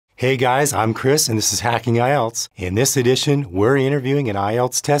Hey guys, I'm Chris and this is Hacking IELTS. In this edition, we're interviewing an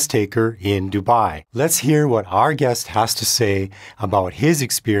IELTS test taker in Dubai. Let's hear what our guest has to say about his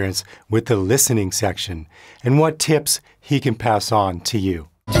experience with the listening section and what tips he can pass on to you.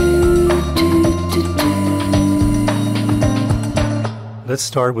 Let's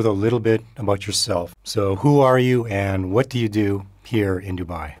start with a little bit about yourself. So who are you and what do you do here in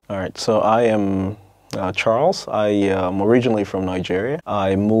Dubai? All right, so I am Charles. I am originally from Nigeria.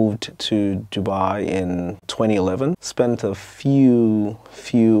 I moved to Dubai in 2011. Spent a few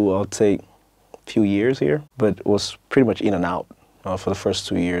years here, but was pretty much in and out for the first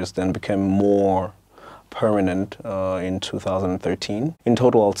 2 years, then became more permanent in 2013. In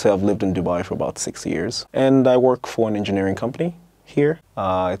total, I'll say I've lived in Dubai for about 6 years, and I work for an engineering company here.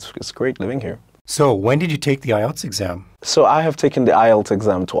 It's great living here. So when did you take the IELTS exam? So I have taken the IELTS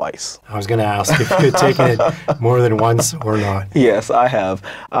exam twice. I was going to ask if you had taken it more than once or not. Yes, I have.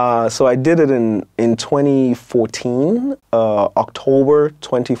 So I did it in 2014, October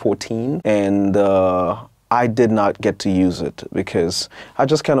 2014, and I did not get to use it because I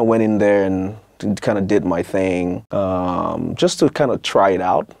just kind of went in there and kind of did my thing just to kind of try it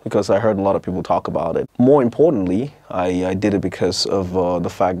out because I heard a lot of people talk about it. More importantly, I did it because of the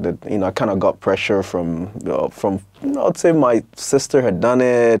fact that, I kind of got pressure from I'd say my sister had done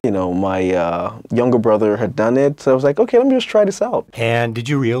it, my younger brother had done it. So I was like, okay, let me just try this out. And did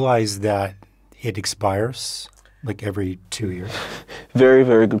you realize that it expires like every 2 years? Very,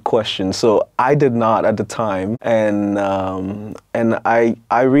 very good question. So I did not at the time, and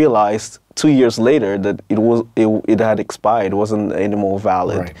I realized 2 years later that it had expired. It wasn't anymore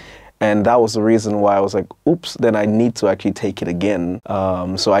valid. Right. And that was the reason why I was like, oops, then I need to actually take it again.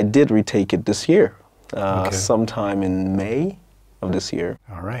 So I did retake it this year, sometime in May of this year.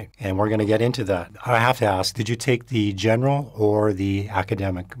 All right. And we're going to get into that. I have to ask, did you take the general or the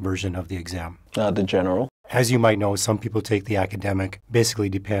academic version of the exam? The general. As you might know, some people take the academic. Basically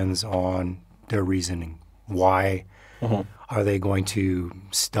depends on their reasoning. Why are they going to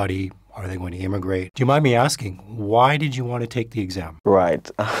study? Are they going to immigrate? Do you mind me asking, why did you want to take the exam? Right.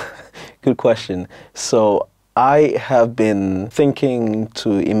 Good question. So I have been thinking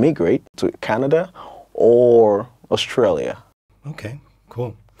to immigrate to Canada or Australia. Okay,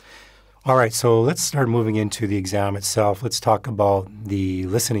 cool. All right, so let's start moving into the exam itself. Let's talk about the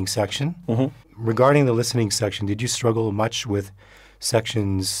listening section. Regarding the listening section, did you struggle much with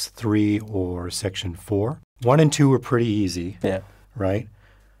sections 3 or section 4? 1 and 2 were pretty easy, right?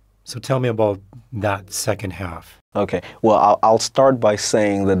 So tell me about that second half. Okay, well, I'll start by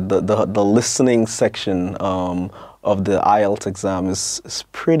saying that the listening section of the IELTS exam is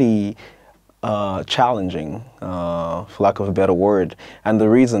pretty challenging, for lack of a better word. And the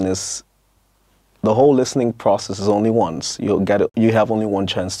reason is the whole listening process is only once. You have only one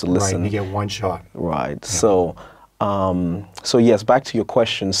chance to listen. Right, you get one shot. Right. Yeah. So yes, back to your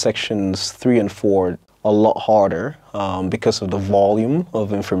question, sections 3 and 4 a lot harder because of the volume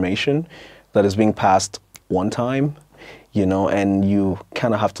of information that is being passed one time, and you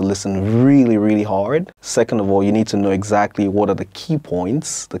kind of have to listen really, really hard. Second of all, you need to know exactly what are the key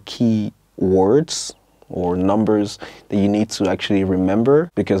points, the key words or numbers that you need to actually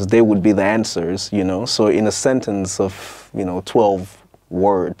remember because they would be the answers, So in a sentence of, 12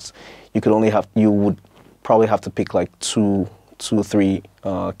 words, you would probably have to pick like two or three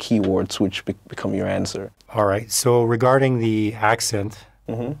keywords which become your answer. All right. So regarding the accent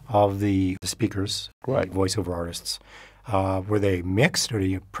of the speakers, right, voiceover artists, were they mixed or do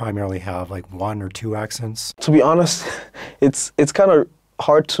you primarily have like 1 or 2 accents? To be honest, it's kind of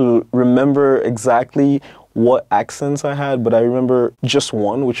hard to remember exactly what accents I had, but I remember just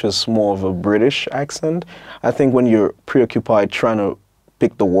one, which is more of a British accent. I think when you're preoccupied trying to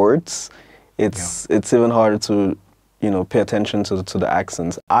pick the words, it's even harder to pay attention to the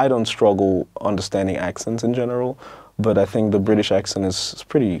accents. I don't struggle understanding accents in general, but I think the British accent is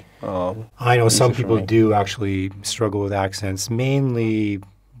pretty I know some people do actually struggle with accents, mainly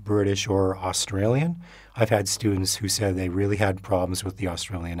British or Australian. I've had students who said they really had problems with the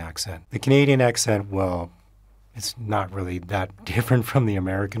Australian accent. The Canadian accent, well, it's not really that different from the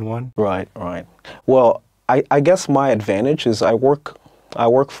American one. Right, right. Well, I guess my advantage is I work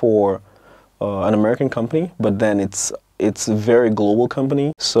for an American company, but then it's a very global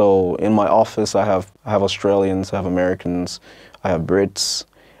company. So in my office, I have Australians, I have Americans, I have Brits,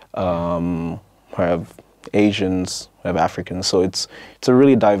 I have Asians, I have Africans. So it's a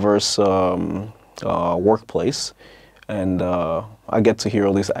really diverse workplace, and I get to hear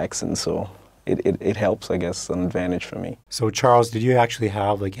all these accents. So it helps, I guess, an advantage for me. So Charles, did you actually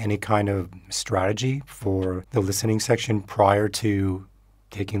have like any kind of strategy for the listening section prior to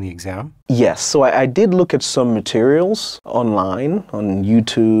taking the exam? Yes, so I did look at some materials online on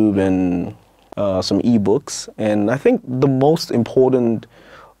YouTube and some ebooks, and I think the most important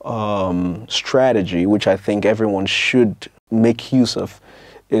strategy, which I think everyone should make use of,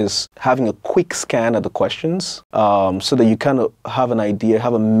 is having a quick scan of the questions, so that you kind of have an idea,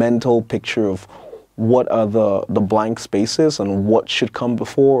 have a mental picture of what are the blank spaces and what should come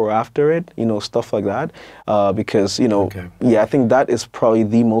before or after it, stuff like that. Because, Okay. yeah, I think that is probably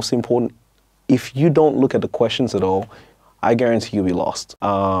the most important. If you don't look at the questions at all, I guarantee you'll be lost.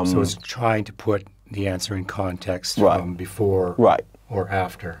 So it's trying to put the answer in context Right. from before Right. or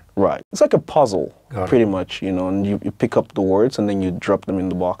after. Right. It's like a puzzle, Got it. pretty much, and you pick up the words and then you drop them in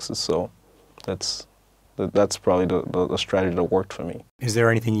the boxes. So that's probably the strategy that worked for me. Is there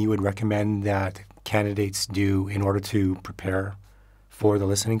anything you would recommend that candidates do in order to prepare for the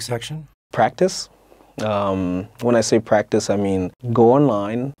listening section? Practice. When I say practice, I mean go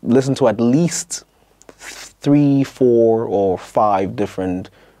online, listen to at least 3, 4, or 5 different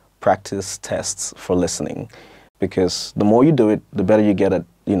practice tests for listening. Because the more you do it, the better you get at,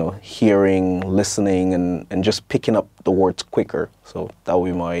 hearing, listening, and just picking up the words quicker. So that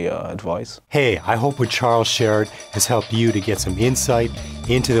would be my advice. Hey, I hope what Charles shared has helped you to get some insight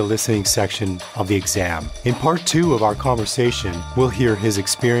into the listening section of the exam. In part 2 of our conversation, we'll hear his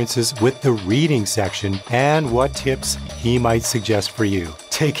experiences with the reading section and what tips he might suggest for you.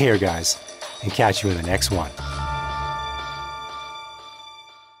 Take care, guys, and catch you in the next one.